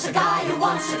wants a guy, who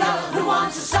wants a girl, who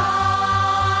wants a silent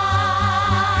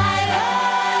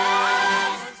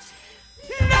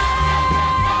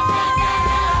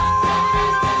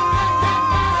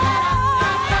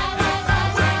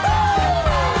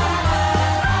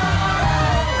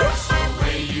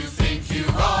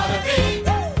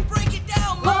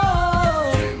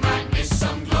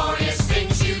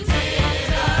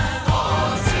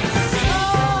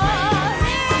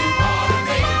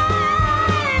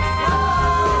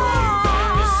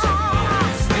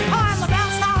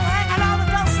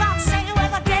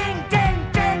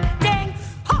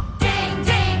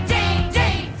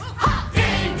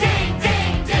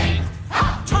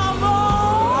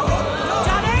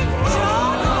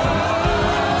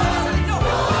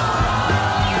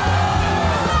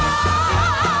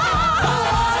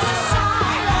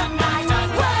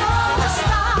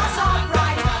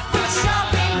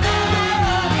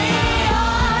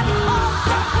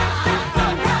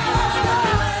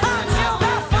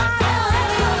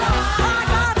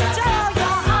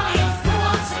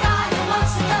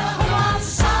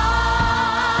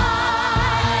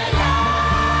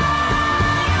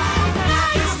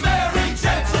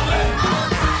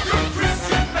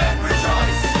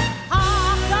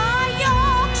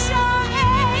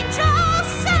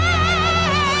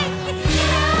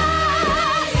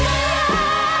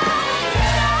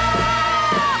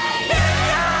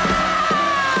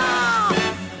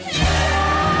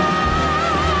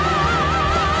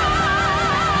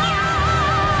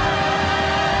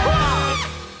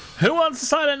Who Wants a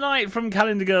Silent Night from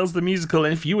Calendar Girls the Musical.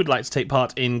 And if you would like to take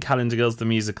part in Calendar Girls the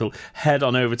Musical, head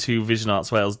on over to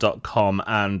visionartswales.com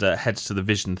and head to the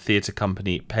Vision Theatre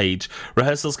Company page.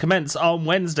 Rehearsals commence on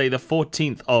Wednesday the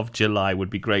 14th of July.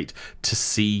 Would be great to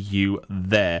see you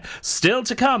there. Still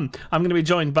to come, I'm going to be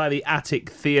joined by the Attic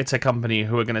Theatre Company,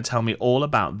 who are going to tell me all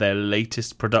about their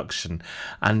latest production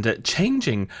and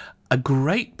changing a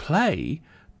great play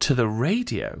to the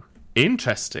radio.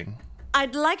 Interesting.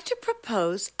 I'd like to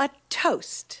propose a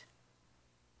toast.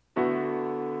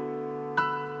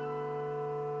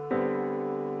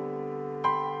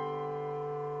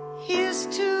 Here's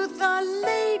to the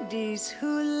ladies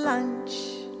who lunch.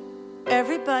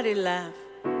 Everybody laugh.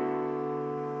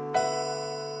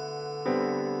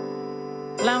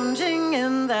 Lounging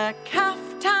in their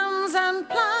caftans and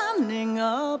planning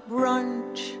a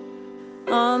brunch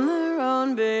on their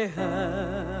own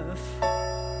behalf.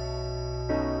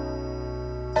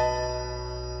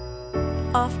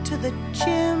 Off to the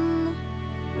gym,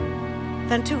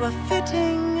 then to a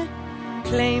fitting,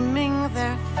 claiming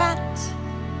they're fat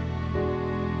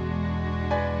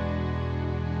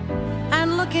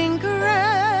and looking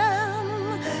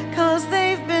grim, 'cause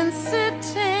they've been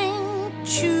sitting,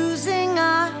 choosing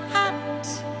a hat.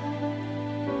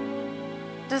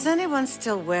 Does anyone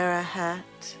still wear a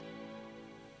hat?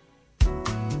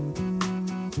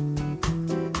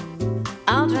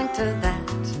 I'll drink to that.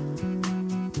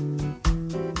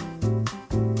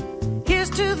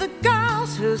 To the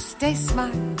girls who stay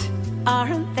smart,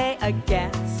 aren't they a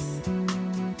guess?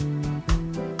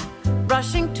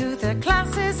 Rushing to their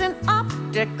classes in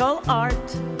optical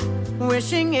art,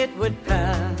 wishing it would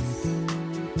pass.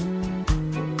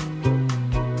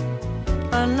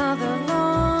 Another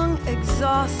long,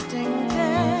 exhausting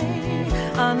day,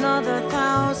 another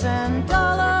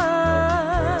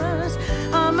 $1,000,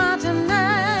 a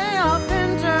matinee, a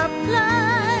Pinter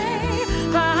play,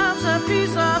 perhaps a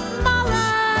piece of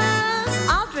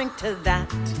to that,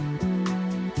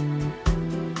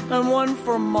 and one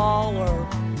for Mahler.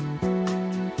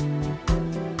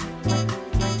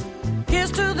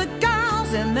 Here's to the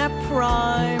girls in their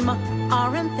prime,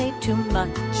 aren't they too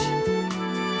much?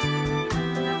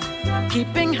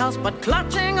 Keeping house but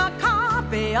clutching a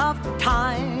copy of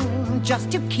Time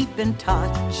just to keep in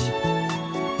touch.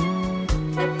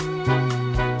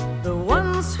 The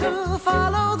ones who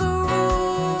follow the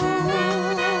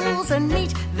rules and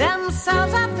meet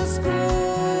themselves at the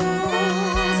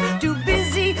schools, too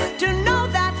busy to know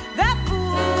that they're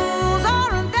fools,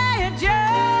 aren't they a gem?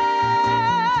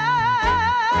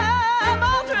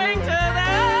 I'll drink to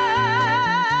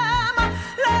them,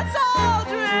 let's all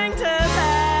drink to them.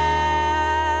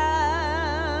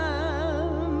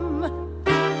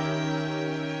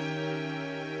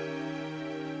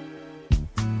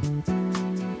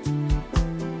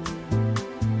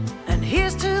 And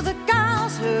here's to the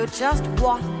girls who just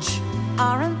watch,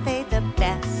 aren't they the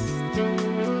best?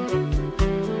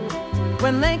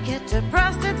 When they get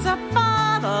depressed, it's a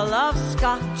bottle of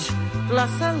scotch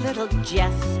plus a little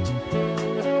jest.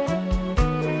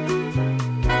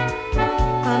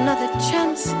 Another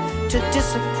chance to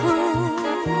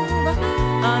disapprove,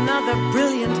 another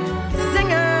brilliant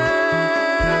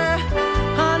singer,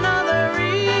 another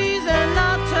reason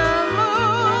not to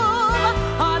move,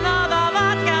 another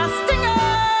vodka stinger.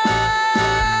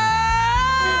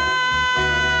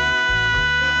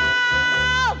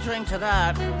 Drink to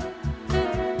that.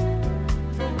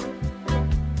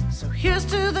 So here's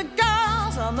to the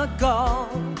girls on the go.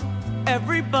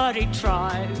 Everybody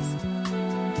tries.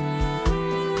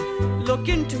 Look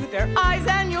into their eyes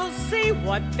and you'll see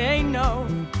what they know.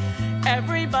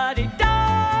 Everybody dies.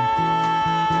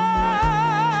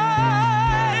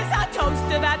 A toast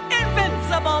to that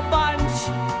invincible bunch,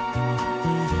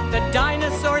 the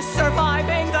dinosaurs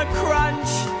surviving the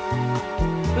crunch.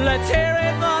 Let's hear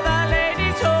it for the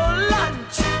ladies who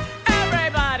lunch.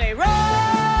 Everybody rise,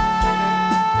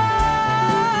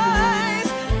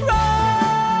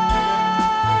 rise,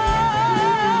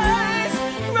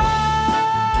 rise,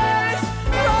 rise,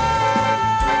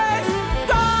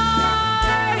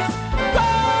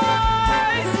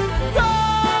 rise,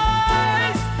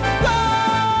 rise,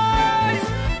 rise,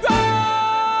 rise,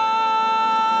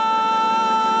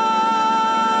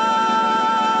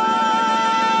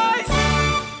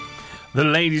 The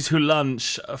Ladies Who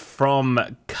Lunch from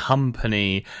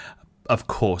Company, of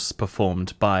course,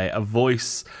 performed by a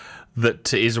voice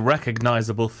that is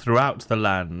recognisable throughout the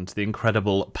land, the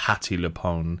incredible Patti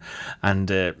LuPone.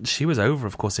 And she was over,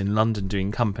 of course, in London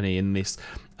doing Company in this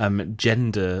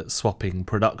gender-swapping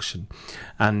production.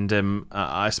 And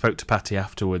I spoke to Patti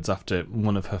afterwards, after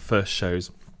one of her first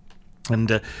shows,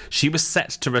 And she was set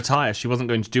to retire. She wasn't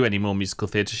going to do any more musical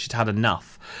theatre. She'd had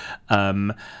enough.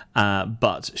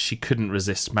 But she couldn't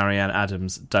resist Marianne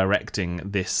Adams directing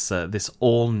this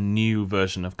all-new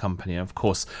version of Company. And of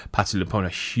course, Patti LuPone, a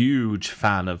huge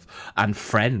fan of and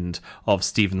friend of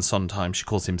Stephen Sondheim. She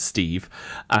calls him Steve.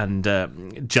 And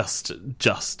just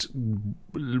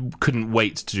couldn't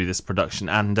wait to do this production.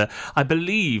 And I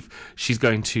believe she's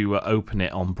going to open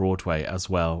it on Broadway as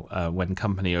well when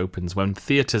Company opens. When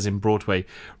theatres in Broadway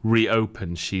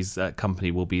reopen,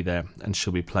 Company will be there, and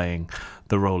she'll be playing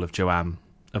the role of Joanne,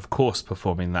 of course,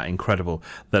 performing that incredible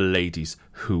The Ladies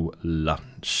Who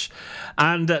Lunch.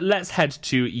 And let's head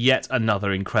to yet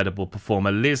another incredible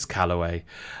performer, Liz Callaway.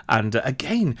 And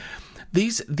again,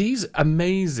 these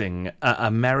amazing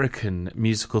American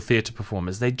musical theatre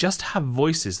performers, they just have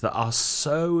voices that are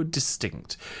so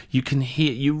distinct. You can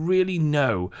hear, you really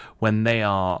know when they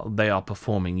are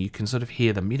performing. You can sort of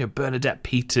hear them. You know, Bernadette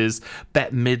Peters,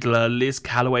 Bette Midler, Liz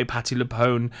Callaway, Patti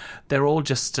LuPone. They're all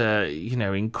just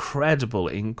incredible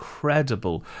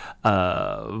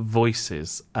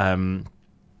voices.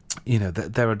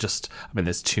 There are just,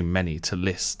 there's too many to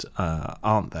list,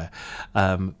 aren't there?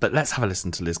 But let's have a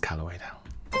listen to Liz Callaway now.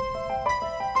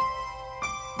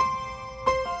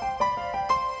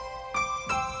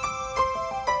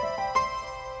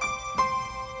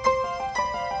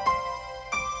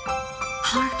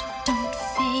 Heart, don't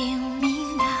fail me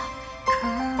now.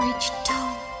 Courage,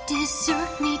 don't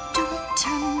desert me. Don't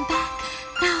turn back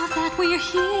now that we're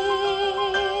here.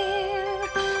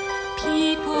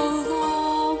 People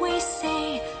always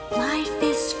say life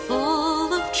is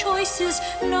full of choices.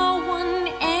 No one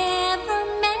ever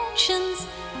mentions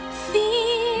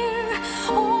fear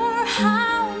or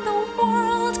how the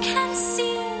world can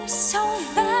seem so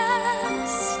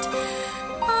vast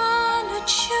on a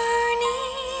journey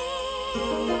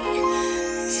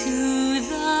to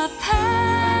the past.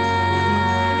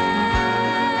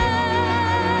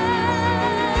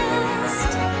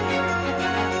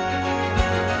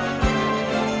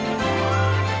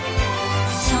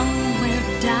 Somewhere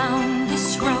down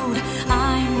this road,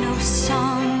 I know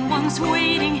someone's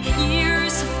waiting.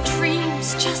 Years of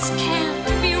dreams just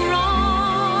can't be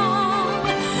wrong.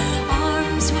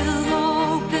 Arms will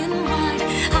open wide.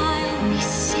 I'll be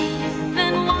safe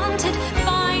and wanted.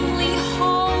 Finally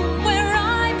home where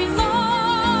I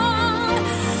belong.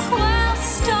 Well,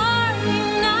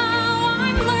 starting now,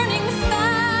 I'm learning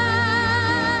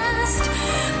fast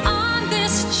on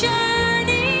this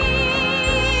journey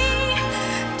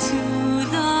to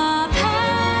the past.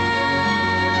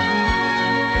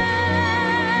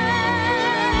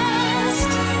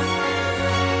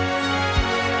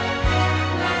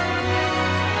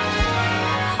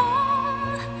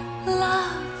 Home,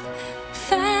 love,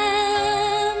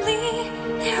 family.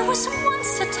 There was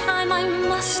once a time I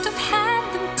must have had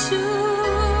them too.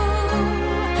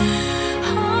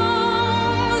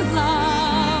 Home,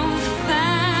 love,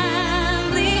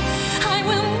 family. I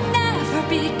will never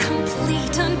be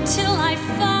complete until I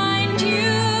find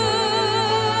you.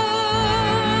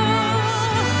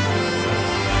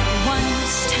 One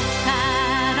step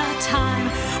at a time,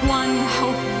 one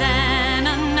hope then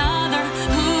another.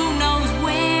 Who knows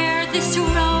where this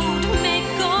road may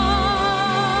go?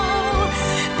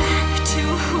 Back to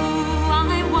who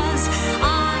I was,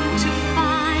 on to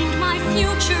find my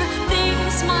future.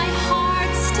 Things my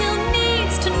heart still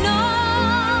needs to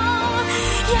know.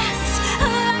 Yes,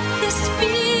 let this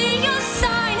be a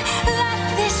sign. Let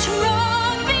this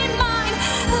road be mine.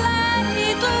 Let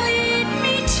it lead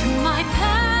me to my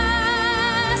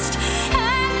past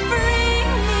and bring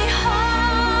me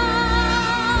home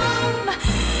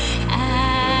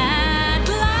at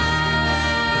last.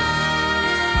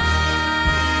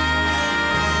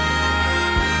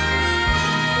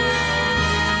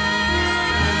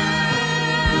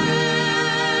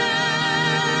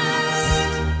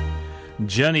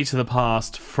 Journey to the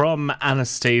Past from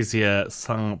Anastasia,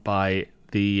 sung by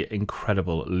the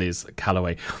incredible Liz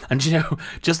Callaway. And you know,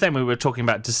 just then we were talking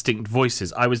about distinct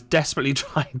voices. I was desperately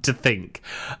trying to think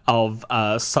of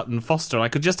Sutton Foster, and I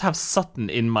could just have Sutton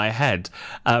in my head.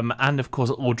 And of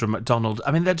course, Audra McDonald.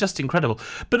 I mean, they're just incredible.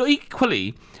 But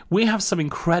equally, we have some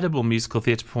incredible musical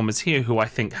theatre performers here who I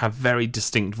think have very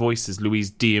distinct voices. Louise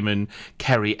Diamond,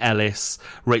 Kerry Ellis,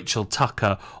 Rachel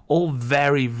Tucker, all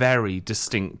very, very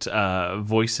distinct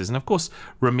voices. And of course,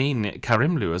 Ramin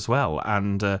Karimloo as well.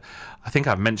 And I think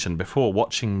I've mentioned before,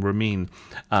 watching Ramin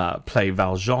play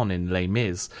Valjean in Les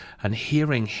Mis and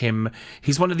hearing him,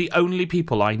 he's one of the only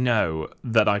people I know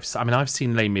that I've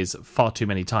seen Les Mis far too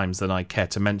many times than I care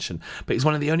to mention, but he's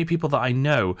one of the only people that I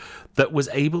know that was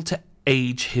able to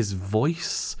age his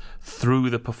voice through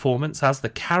the performance. As the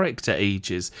character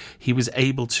ages, he was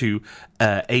able to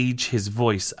age his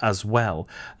voice as well,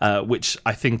 which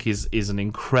I think is an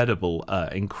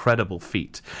incredible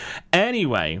feat.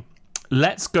 Anyway,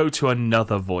 let's go to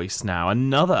another voice now,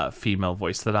 another female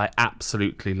voice that I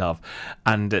absolutely love,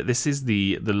 and this is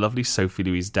the lovely Sophie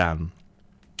Louise Dan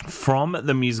from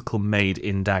the musical Made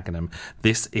in Dagenham.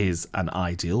 This is An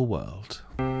Ideal World.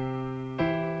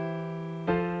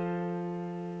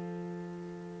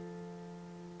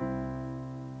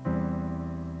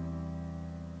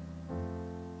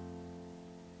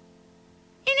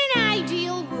 In an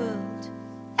ideal world,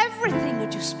 everything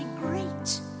would just be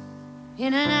great.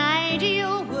 In an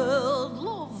ideal world,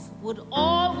 love would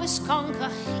always conquer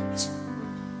hate.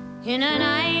 In an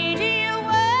ideal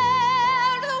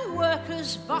world, the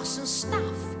workers, boss and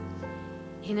staff,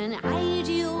 in an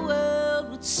ideal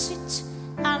world, would sit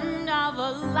and have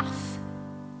a laugh.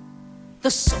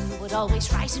 The sun would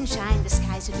always rise and shine, the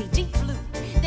skies would be deep blue.